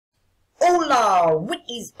Hola! What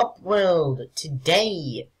is up, world?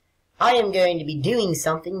 Today, I am going to be doing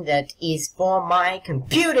something that is for my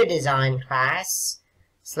computer design class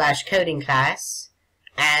 / coding class,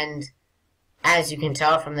 and as you can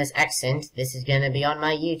tell from this accent, this is going to be on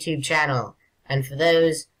my YouTube channel. And for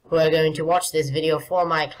those who are going to watch this video for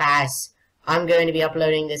my class, I'm going to be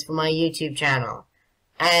uploading this for my YouTube channel.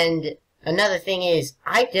 And another thing is,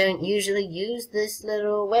 I don't usually use this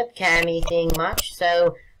little webcam-y thing much,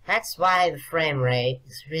 so that's why the frame rate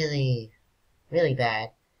is really, really bad.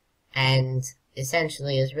 And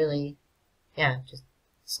essentially is really, just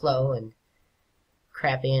slow and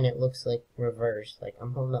crappy, and it looks like reversed. Like,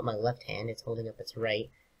 I'm holding up my left hand, it's holding up its right.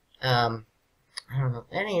 I don't know.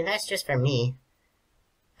 I mean, that's just for me.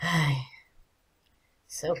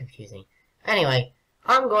 So confusing. Anyway,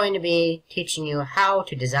 I'm going to be teaching you how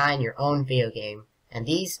to design your own video game. And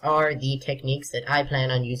these are the techniques that I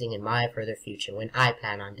plan on using in my further future when I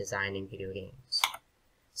plan on designing video games.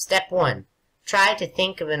 Step 1. Try to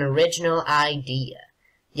think of an original idea.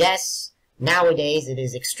 Yes, nowadays it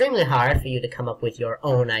is extremely hard for you to come up with your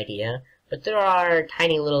own idea, but there are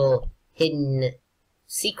tiny little hidden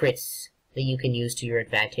secrets that you can use to your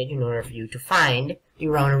advantage in order for you to find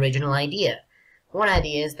your own original idea. One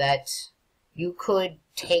idea is that you could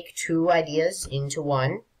take two ideas into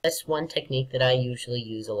one. That's one technique that I usually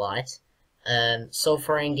use a lot. So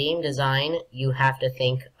for in game design, you have to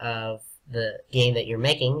think of the game that you're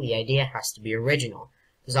making. The idea has to be original,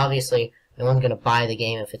 because obviously no one's going to buy the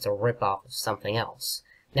game if it's a ripoff of something else.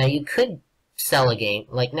 Now you could sell a game,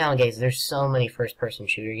 like nowadays there's so many first-person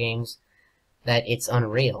shooter games that it's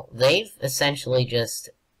unreal. They've essentially just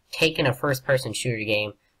taken a first-person shooter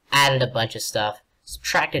game, added a bunch of stuff,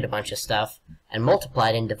 subtracted a bunch of stuff, and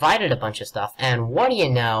multiplied and divided a bunch of stuff, and what do you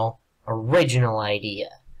know? Original idea.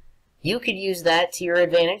 You could use that to your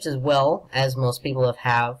advantage as well, as most people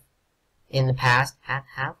have in the past.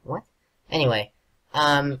 What? Anyway,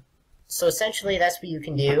 so essentially that's what you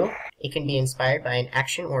can do. It can be inspired by an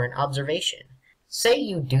action or an observation. Say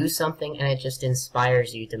you do something and it just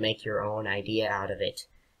inspires you to make your own idea out of it.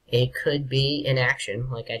 It could be an action,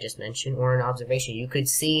 like I just mentioned, or an observation. You could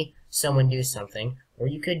see someone do something, or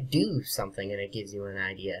you could do something and it gives you an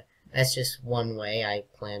idea. That's just one way I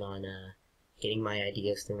plan on getting my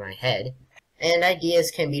ideas through my head. And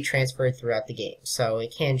ideas can be transferred throughout the game, so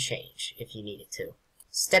it can change if you need it to.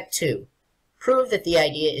 Step 2. Prove that the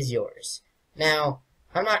idea is yours. Now,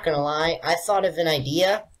 I'm not gonna lie, I thought of an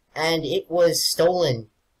idea, and it was stolen.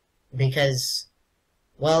 Because,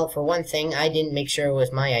 well, for one thing, I didn't make sure it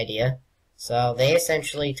was my idea. So they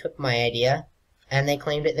essentially took my idea, and they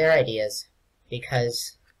claimed it their ideas.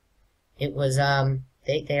 Because it was,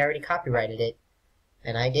 they already copyrighted it,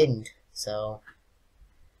 and I didn't. So,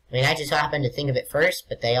 I mean, I just happened to think of it first,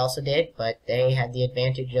 but they also did, but they had the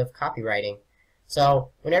advantage of copywriting.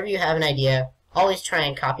 So, whenever you have an idea, always try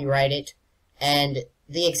and copyright it. And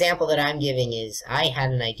the example that I'm giving is, I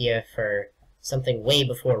had an idea for something way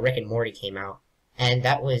before Rick and Morty came out. And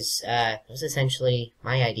that was essentially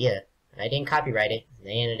my idea. I didn't copyright it.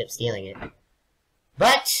 They ended up stealing it.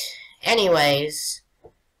 But, anyways,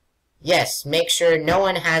 yes, make sure no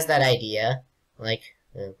one has that idea, like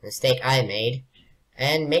the mistake I made,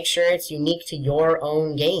 and make sure it's unique to your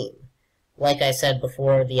own game. Like I said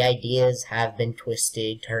before, the ideas have been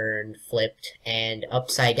twisted, turned, flipped, and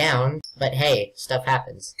upside down, but hey, stuff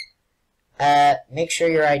happens. Make sure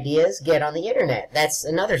your ideas get on the internet. That's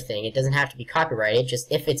another thing. It doesn't have to be copyrighted,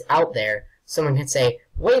 just if it's out there, someone can say,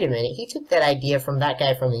 wait a minute, he took that idea from that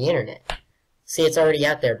guy from the internet. See, it's already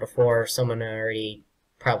out there before someone already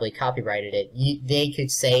probably copyrighted it. They could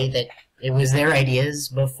say that it was their ideas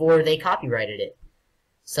before they copyrighted it.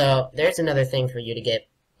 So, there's another thing for you to get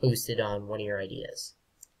boosted on one of your ideas.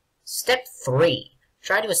 Step 3.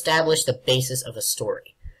 Try to establish the basis of a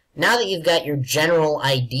story. Now that you've got your general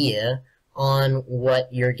idea on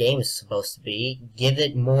what your game is supposed to be, give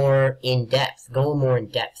it more in-depth. Go more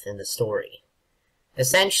in-depth in the story.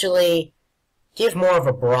 Essentially, give more of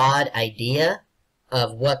a broad idea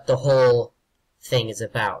of what the whole thing is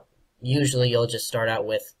about. Usually you'll just start out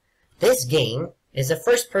with, this game is a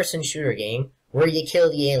first-person shooter game where you kill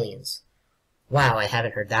the aliens. Wow, I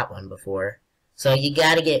haven't heard that one before. So you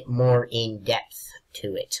gotta get more in-depth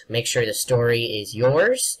to it. Make sure the story is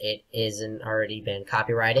yours. It isn't already been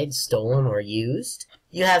copyrighted, stolen, or used.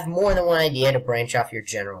 You have more than one idea to branch off your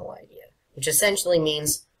general idea, which essentially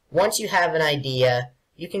means once you have an idea,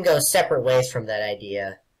 you can go separate ways from that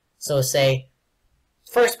idea. So say,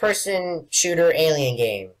 first-person shooter alien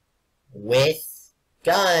game with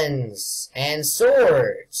guns and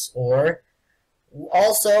swords, or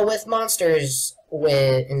also with monsters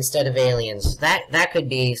instead of aliens. That could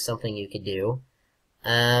be something you could do.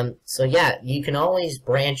 So yeah, you can always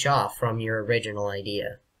branch off from your original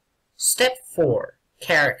idea. Step 4,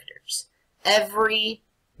 characters. Every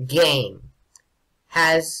game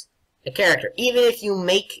has a character. Even if you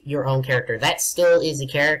make your own character, that still is a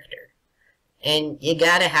character. And you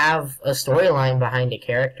gotta have a storyline behind a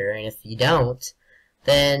character, and if you don't,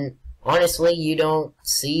 then honestly you don't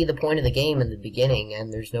see the point of the game in the beginning,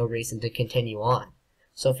 and there's no reason to continue on.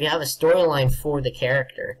 So if you have a storyline for the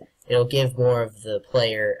character, it'll give more of the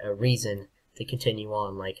player a reason to continue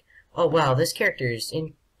on, like, oh wow, this character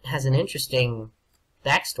has an interesting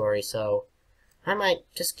backstory, so I might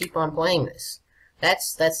just keep on playing this.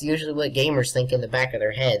 That's usually what gamers think in the back of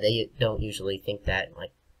their head. They don't usually think that,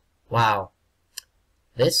 like, wow,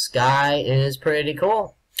 this guy is pretty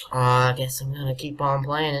cool. I guess I'm gonna keep on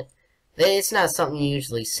playing it. It's not something you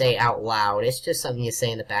usually say out loud. It's just something you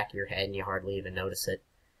say in the back of your head and you hardly even notice it.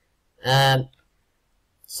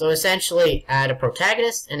 So essentially, add a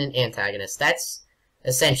protagonist and an antagonist. That's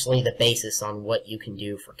essentially the basis on what you can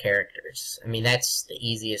do for characters. I mean, that's the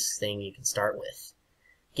easiest thing you can start with.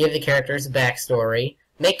 Give the characters a backstory.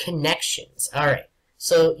 Make connections. Alright,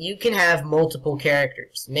 so you can have multiple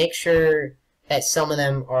characters. Make sure that some of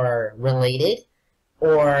them are related,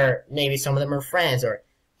 or maybe some of them are friends, or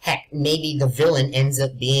heck, maybe the villain ends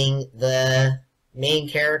up being the main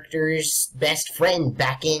character's best friend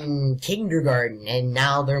back in kindergarten, and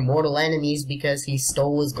now they're mortal enemies because he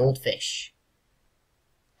stole his goldfish.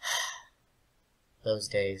 Those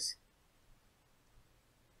days.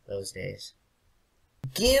 Those days.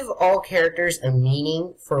 Give all characters a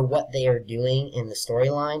meaning for what they are doing in the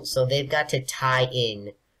storyline, so they've got to tie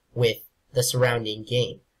in with the surrounding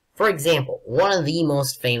game. For example, one of the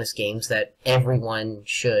most famous games that everyone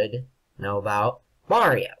should know about,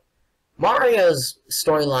 Mario. Mario's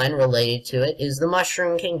storyline related to it is the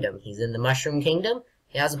Mushroom Kingdom. He's in the Mushroom Kingdom,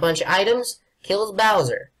 he has a bunch of items, kills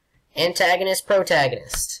Bowser. Antagonist,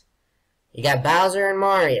 protagonist. You got Bowser and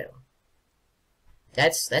Mario.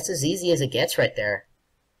 That's as easy as it gets right there.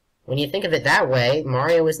 When you think of it that way,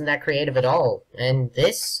 Mario isn't that creative at all. And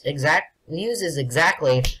this uses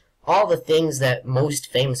exactly all the things that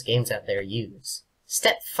most famous games out there use.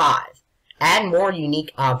 Step 5. Add more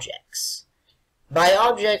unique objects. By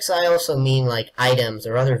objects, I also mean like items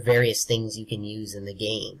or other various things you can use in the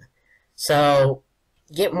game. So,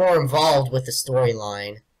 get more involved with the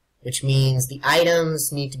storyline, which means the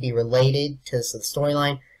items need to be related to the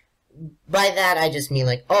storyline. By that, I just mean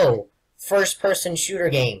like, oh, first-person shooter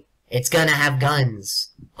game. It's gonna have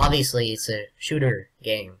guns. Obviously, it's a shooter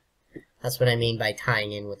game. That's what I mean by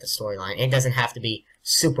tying in with the storyline. It doesn't have to be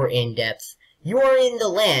super in-depth. You are in the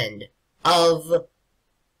land of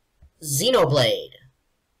Xenoblade,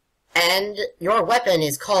 and your weapon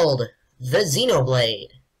is called the Xenoblade.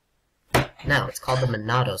 No, it's called the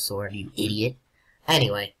Monado Sword, you idiot.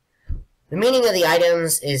 Anyway, the meaning of the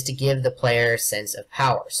items is to give the player a sense of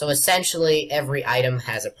power. So essentially, every item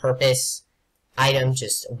has a purpose. Item,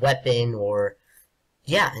 just a weapon, or,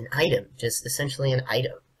 yeah, an item. Just essentially an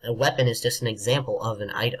item. A weapon is just an example of an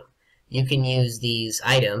item. You can use these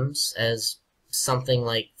items as something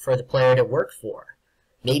like for the player to work for.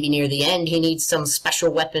 Maybe near the end he needs some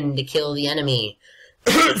special weapon to kill the enemy.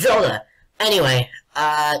 Zelda! Anyway,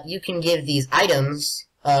 you can give these items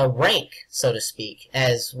a rank, so to speak,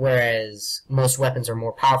 whereas most weapons are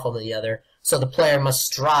more powerful than the other, so the player must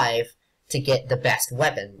strive to get the best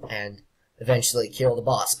weapon and eventually kill the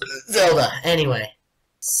boss. Zelda! Anyway.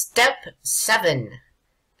 Step 7.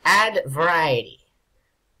 Add variety.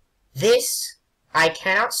 This, I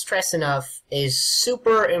cannot stress enough, is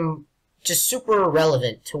super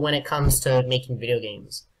relevant to when it comes to making video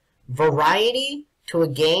games. Variety to a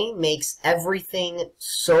game makes everything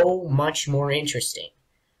so much more interesting.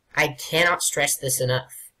 I cannot stress this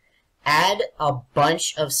enough. Add a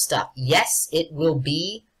bunch of stuff. Yes, it will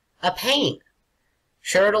be a pain.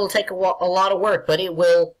 Sure, it'll take a lot of work, but it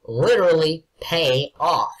will literally pay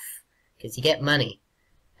off. Because you get money.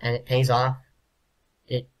 And it pays off.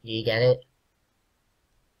 Do you get it?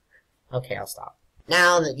 Okay, I'll stop.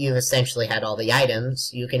 Now that you've essentially had all the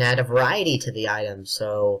items, you can add a variety to the items.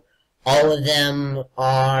 So, all of them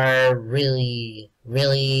are really,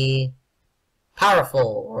 really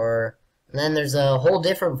powerful. Or, and then there's a whole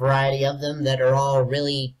different variety of them that are all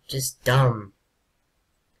really just dumb.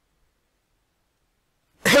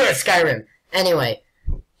 Skyrim. Anyway,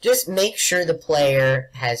 just make sure the player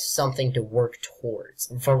has something to work towards.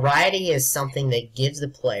 Variety is something that gives the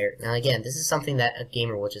player... Now again, this is something that a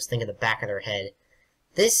gamer will just think in the back of their head.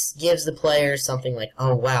 This gives the player something like,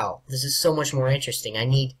 oh wow, this is so much more interesting. I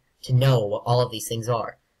need to know what all of these things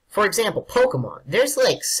are. For example, Pokemon. There's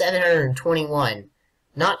like 721,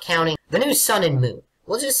 not counting the new Sun and Moon.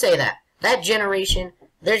 We'll just say that. That generation,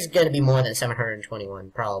 there's going to be more than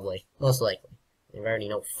 721, probably. Most likely. We already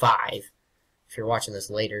know 5. If you're watching this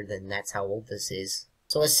later, then that's how old this is.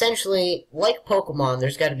 So essentially, like Pokemon,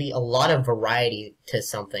 there's got to be a lot of variety to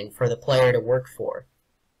something for the player to work for.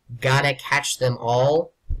 Gotta catch them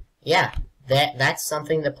all? Yeah, that's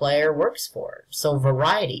something the player works for. So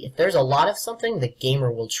variety. If there's a lot of something, the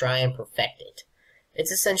gamer will try and perfect it.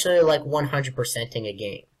 It's essentially like 100%ing a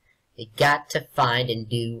game. You got to find and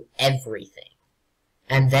do everything.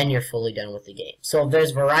 And then you're fully done with the game. So if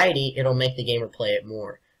there's variety, it'll make the gamer play it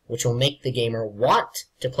more, which will make the gamer want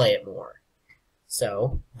to play it more.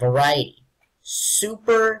 So, variety.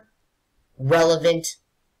 Super relevant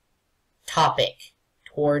topic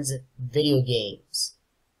towards video games.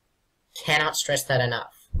 Cannot stress that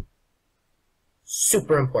enough.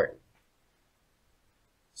 Super important.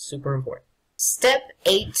 Super important. Step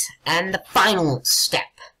 8, and the final step.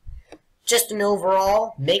 Just an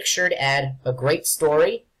overall, make sure to add a great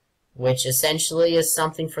story, which essentially is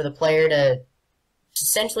something for the player to,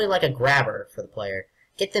 essentially like a grabber for the player.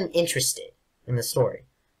 Get them interested in the story.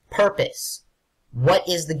 Purpose. What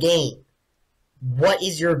is the game? What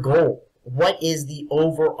is your goal? What is the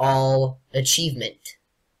overall achievement?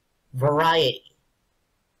 Variety.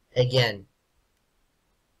 Again,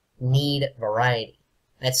 need variety.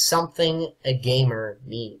 That's something a gamer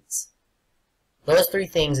needs. Those 3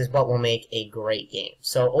 things is what will make a great game.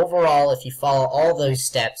 So overall, if you follow all those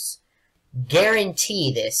steps,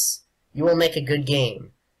 guarantee this, you will make a good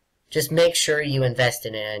game. Just make sure you invest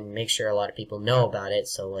in it and make sure a lot of people know about it,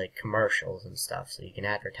 so like commercials and stuff, so you can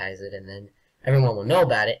advertise it and then everyone will know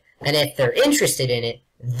about it. And if they're interested in it,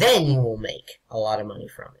 then you will make a lot of money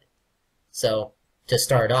from it. So, to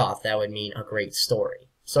start off, that would mean a great story.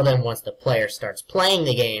 So then once the player starts playing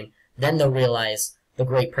the game, then they'll realize the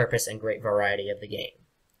great purpose and great variety of the game.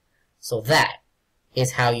 So that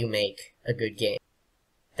is how you make a good game.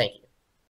 Thank you.